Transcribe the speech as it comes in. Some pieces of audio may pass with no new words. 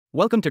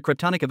Welcome to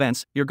Cryptonic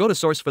Events, your go-to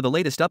source for the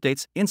latest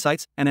updates,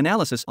 insights, and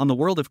analysis on the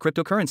world of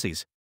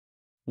cryptocurrencies.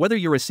 Whether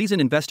you're a seasoned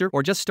investor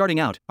or just starting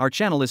out, our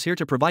channel is here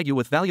to provide you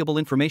with valuable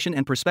information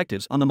and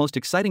perspectives on the most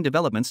exciting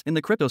developments in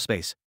the crypto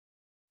space.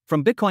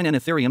 From Bitcoin and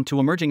Ethereum to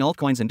emerging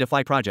altcoins and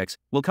DeFi projects,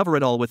 we'll cover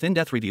it all with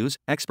in-depth reviews,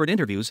 expert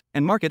interviews,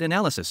 and market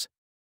analysis.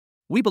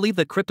 We believe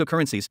that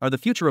cryptocurrencies are the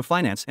future of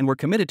finance, and we're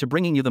committed to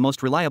bringing you the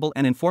most reliable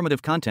and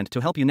informative content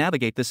to help you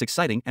navigate this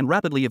exciting and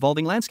rapidly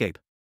evolving landscape.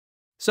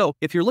 So,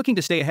 if you're looking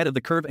to stay ahead of the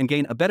curve and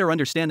gain a better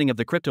understanding of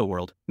the crypto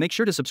world, make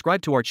sure to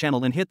subscribe to our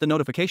channel and hit the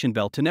notification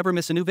bell to never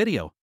miss a new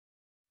video.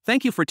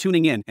 Thank you for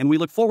tuning in, and we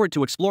look forward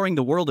to exploring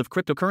the world of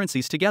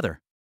cryptocurrencies together.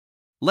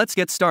 Let's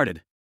get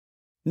started.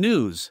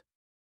 News: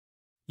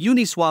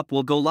 Uniswap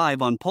will go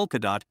live on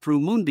Polkadot through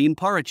Moonbeam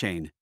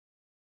Parachain.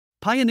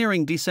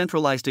 Pioneering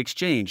decentralized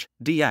exchange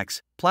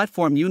 (DX)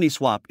 platform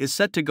Uniswap is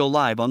set to go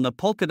live on the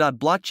Polkadot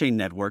blockchain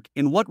network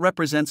in what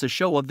represents a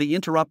show of the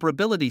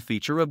interoperability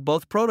feature of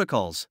both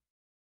protocols.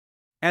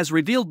 As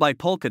revealed by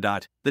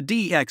Polkadot, the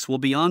DEX will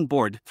be on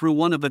board through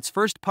one of its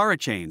first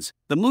parachains,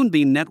 the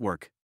Moonbeam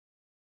network.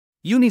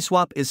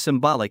 Uniswap is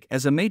symbolic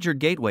as a major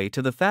gateway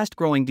to the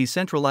fast-growing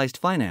decentralized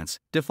finance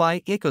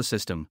 (DeFi)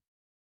 ecosystem.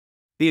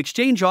 The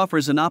exchange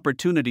offers an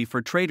opportunity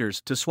for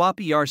traders to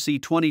swap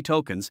ERC20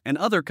 tokens and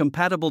other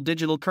compatible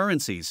digital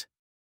currencies.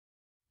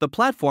 The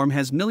platform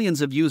has millions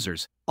of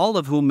users, all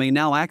of whom may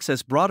now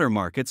access broader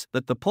markets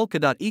that the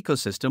Polkadot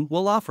ecosystem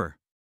will offer.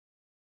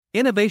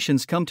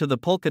 Innovations come to the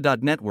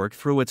Polkadot network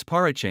through its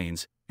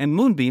parachains, and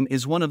Moonbeam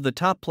is one of the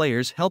top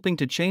players helping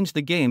to change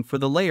the game for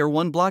the Layer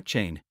 1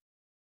 blockchain.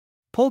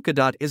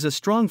 Polkadot is a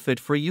strong fit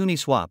for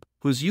Uniswap,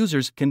 whose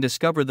users can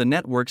discover the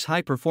network's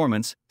high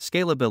performance,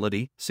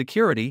 scalability,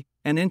 security,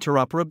 and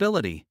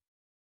interoperability.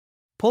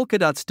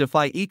 Polkadot's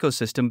DeFi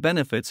ecosystem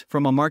benefits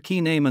from a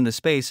marquee name in the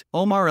space.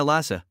 Omar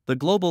Elassa, the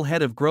global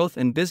head of growth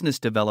and business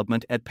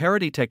development at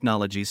Parity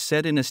Technologies,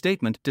 said in a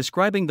statement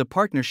describing the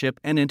partnership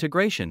and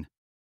integration.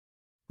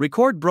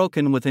 Record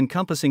broken with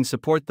encompassing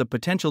support. The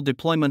potential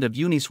deployment of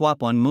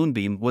Uniswap on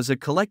Moonbeam was a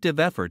collective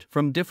effort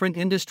from different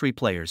industry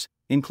players,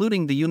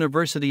 including the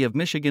University of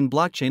Michigan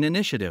Blockchain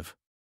Initiative.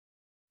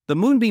 The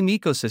Moonbeam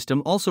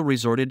ecosystem also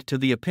resorted to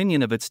the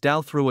opinion of its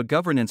DAO through a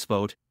governance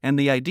vote, and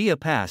the idea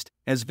passed,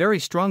 as very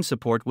strong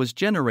support was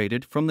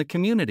generated from the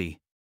community.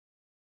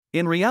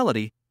 In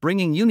reality,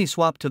 bringing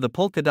Uniswap to the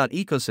Polkadot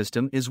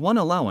ecosystem is one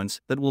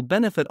allowance that will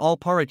benefit all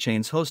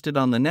parachains hosted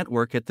on the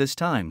network at this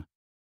time.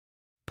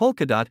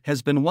 Polkadot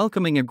has been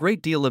welcoming a great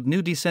deal of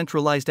new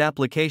decentralized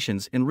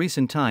applications in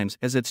recent times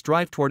as its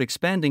drive toward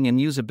expanding and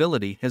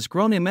usability has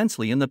grown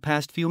immensely in the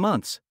past few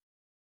months.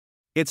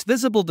 Its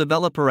visible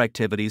developer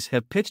activities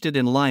have pitched it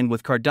in line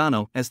with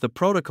Cardano as the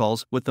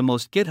protocols with the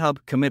most GitHub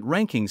commit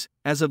rankings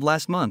as of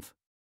last month.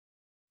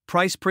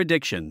 Price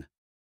prediction: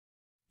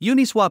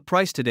 Uniswap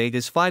price today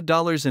is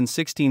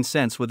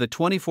 $5.16 with a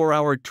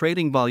 24-hour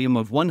trading volume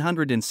of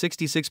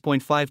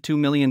 $166.52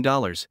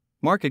 million.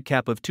 Market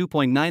cap of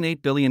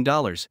 $2.98 billion,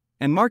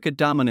 and market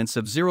dominance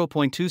of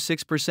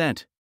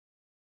 0.26%.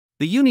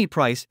 The UNI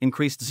price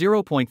increased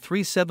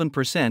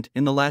 0.37%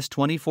 in the last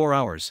 24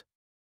 hours.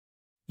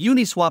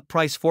 Uniswap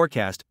price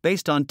forecast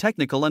based on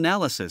technical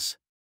analysis.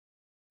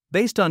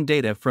 Based on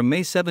data from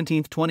May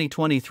 17,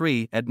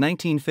 2023 at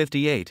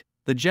 1958,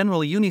 the general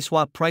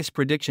Uniswap price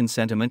prediction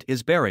sentiment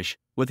is bearish,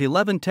 with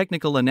 11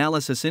 technical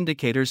analysis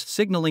indicators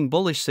signaling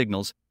bullish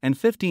signals and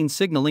 15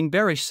 signaling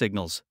bearish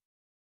signals.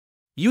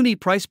 UNI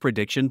price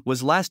prediction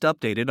was last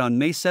updated on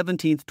May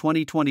 17,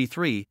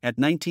 2023 at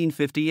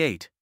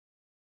 1958.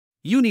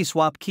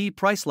 Uniswap key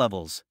price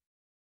levels.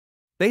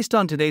 Based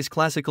on today's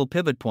classical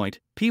pivot point,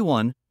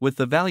 P1, with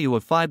the value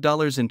of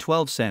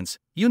 $5.12,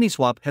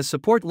 Uniswap has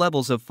support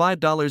levels of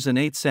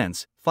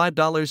 $5.08,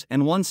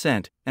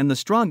 $5.01, and the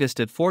strongest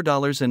at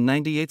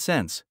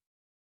 $4.98.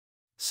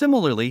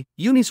 Similarly,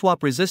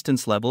 Uniswap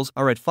resistance levels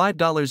are at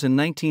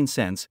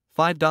 $5.19,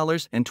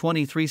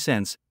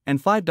 $5.23,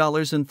 and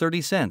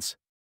 $5.30.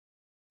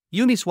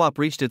 Uniswap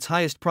reached its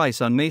highest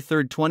price on May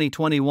 3,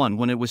 2021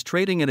 when it was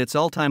trading at its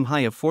all-time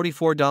high of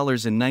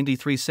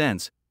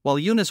 $44.93, while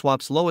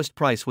Uniswap's lowest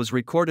price was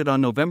recorded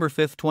on November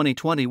 5,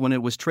 2020 when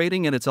it was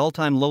trading at its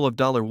all-time low of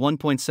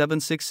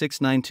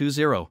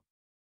 $1.766920.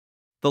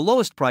 The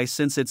lowest price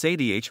since its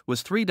ADH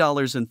was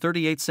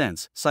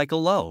 $3.38,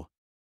 cycle low.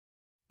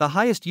 The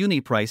highest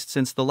UNI price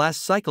since the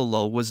last cycle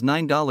low was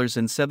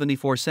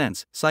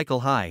 $9.74,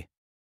 cycle high.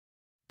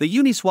 The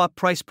Uniswap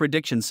price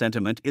prediction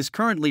sentiment is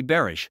currently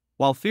bearish,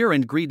 while Fear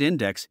and Greed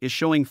Index is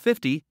showing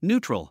 50,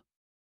 neutral.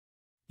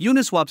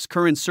 Uniswap's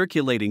current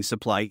circulating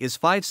supply is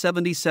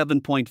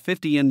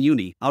 577.50 N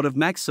UNI out of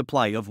max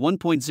supply of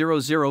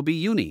 1.00 B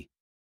UNI.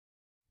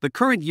 The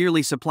current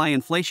yearly supply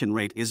inflation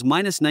rate is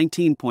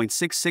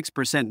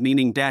 -19.66%,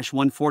 meaning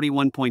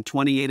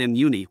 141.28 N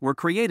UNI were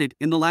created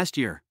in the last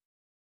year.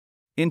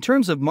 In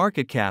terms of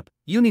market cap,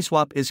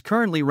 Uniswap is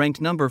currently ranked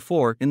number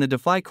 4 in the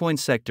DeFi coin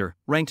sector,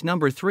 ranked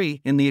number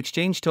 3 in the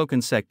exchange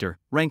token sector,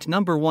 ranked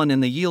number 1 in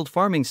the yield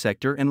farming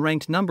sector, and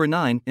ranked number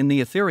 9 in the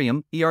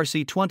Ethereum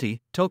ERC20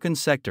 token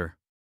sector.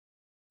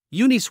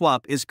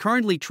 Uniswap is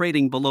currently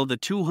trading below the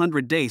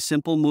 200-day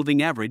simple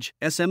moving average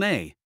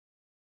 (SMA).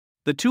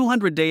 The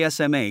 200-day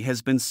SMA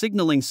has been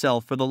signaling sell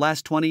for the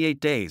last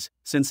 28 days,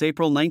 since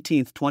April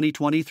 19,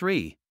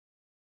 2023.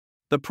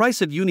 The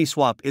price of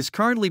Uniswap is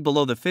currently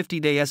below the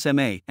 50-day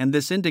SMA, and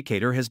this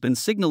indicator has been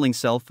signaling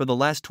sell for the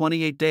last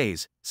 28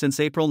 days, since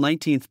April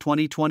 19,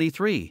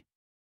 2023.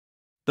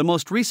 The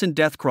most recent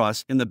death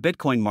cross in the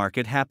Bitcoin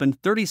market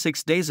happened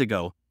 36 days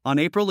ago, on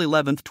April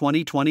 11,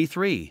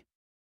 2023.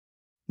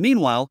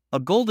 Meanwhile, a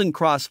golden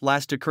cross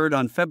last occurred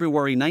on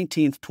February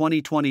 19,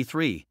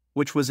 2023,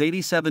 which was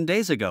 87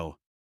 days ago.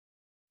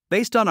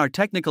 Based on our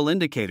technical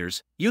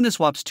indicators,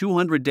 Uniswap's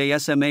 200-day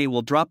SMA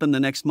will drop in the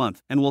next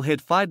month and will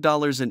hit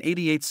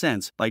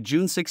 $5.88 by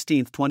June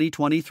 16,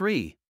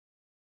 2023.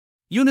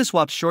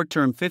 Uniswap's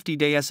short-term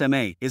 50-day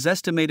SMA is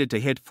estimated to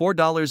hit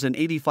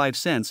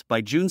 $4.85 by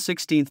June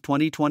 16,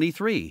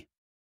 2023.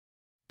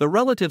 The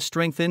Relative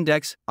Strength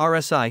Index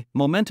 (RSI)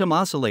 momentum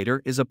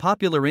oscillator is a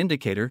popular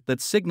indicator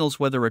that signals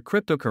whether a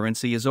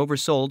cryptocurrency is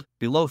oversold,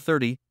 below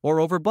 30, or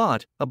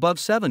overbought, above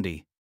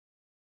 70.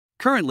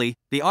 Currently,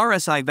 the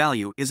RSI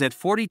value is at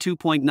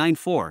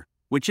 42.94,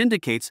 which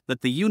indicates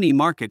that the UNI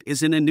market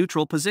is in a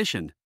neutral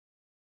position.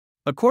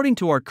 According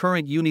to our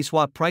current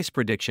Uniswap price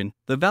prediction,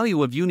 the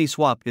value of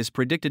Uniswap is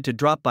predicted to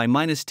drop by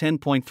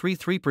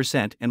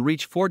 -10.33% and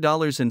reach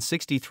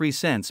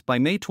 $4.63 by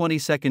May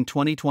 22,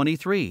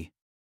 2023.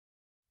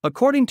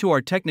 According to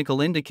our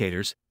technical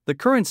indicators, the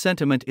current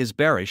sentiment is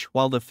bearish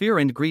while the Fear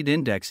and Greed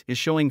Index is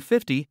showing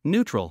 50,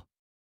 neutral.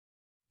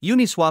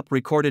 Uniswap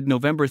recorded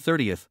November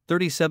 30th,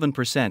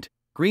 37%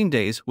 green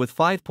days with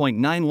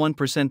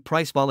 5.91%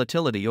 price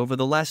volatility over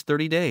the last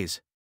 30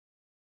 days.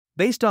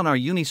 Based on our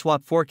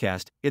Uniswap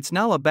forecast, it's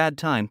now a bad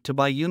time to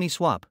buy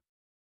Uniswap.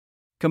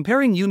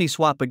 Comparing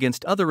Uniswap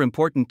against other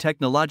important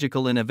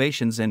technological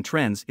innovations and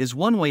trends is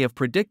one way of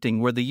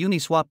predicting where the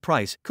Uniswap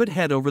price could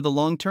head over the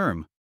long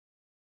term.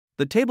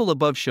 The table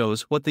above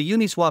shows what the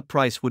Uniswap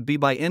price would be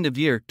by end of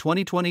year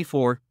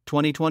 2024,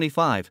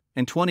 2025,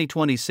 and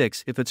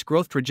 2026 if its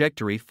growth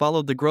trajectory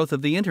followed the growth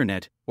of the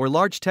internet, or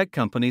large tech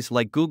companies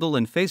like Google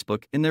and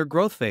Facebook in their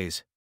growth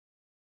phase.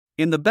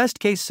 In the best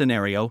case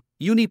scenario,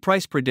 UNI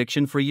price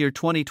prediction for year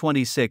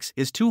 2026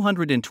 is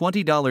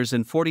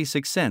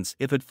 $220.46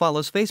 if it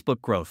follows Facebook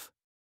growth.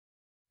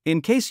 In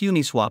case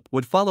Uniswap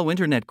would follow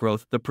internet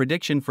growth, the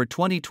prediction for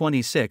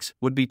 2026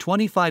 would be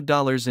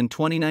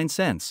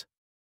 $25.29.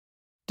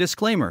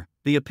 Disclaimer: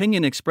 the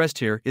opinion expressed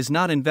here is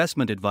not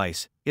investment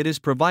advice, it is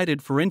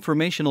provided for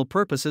informational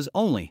purposes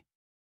only.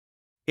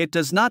 It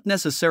does not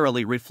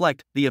necessarily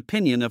reflect the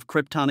opinion of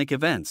Cryptonic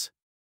events.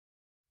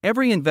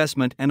 Every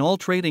investment and all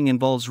trading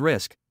involves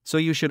risk, so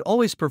you should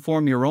always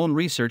perform your own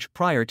research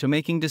prior to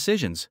making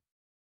decisions.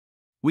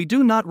 We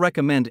do not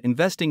recommend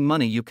investing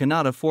money you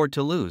cannot afford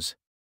to lose.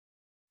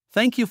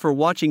 Thank you for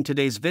watching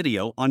today's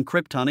video on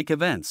Cryptonic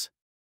events.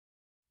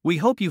 We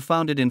hope you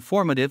found it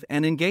informative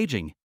and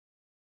engaging.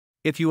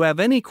 If you have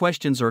any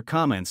questions or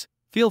comments,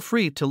 feel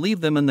free to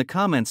leave them in the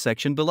comments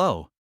section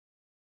below.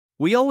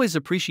 We always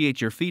appreciate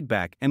your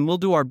feedback and will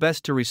do our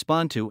best to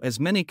respond to as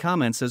many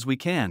comments as we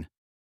can.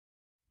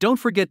 Don't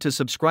forget to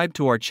subscribe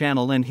to our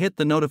channel and hit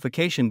the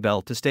notification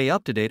bell to stay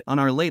up to date on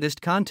our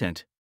latest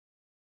content.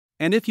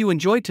 And if you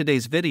enjoyed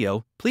today's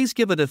video, please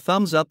give it a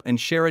thumbs up and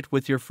share it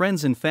with your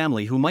friends and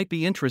family who might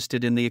be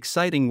interested in the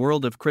exciting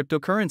world of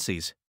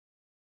cryptocurrencies.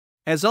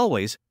 As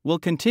always, we'll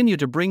continue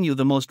to bring you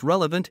the most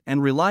relevant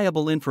and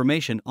reliable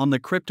information on the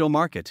crypto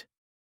market.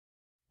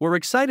 We're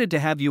excited to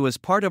have you as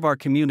part of our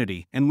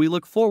community, and we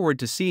look forward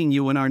to seeing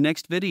you in our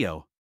next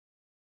video.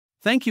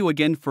 Thank you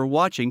again for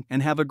watching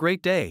and have a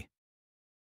great day.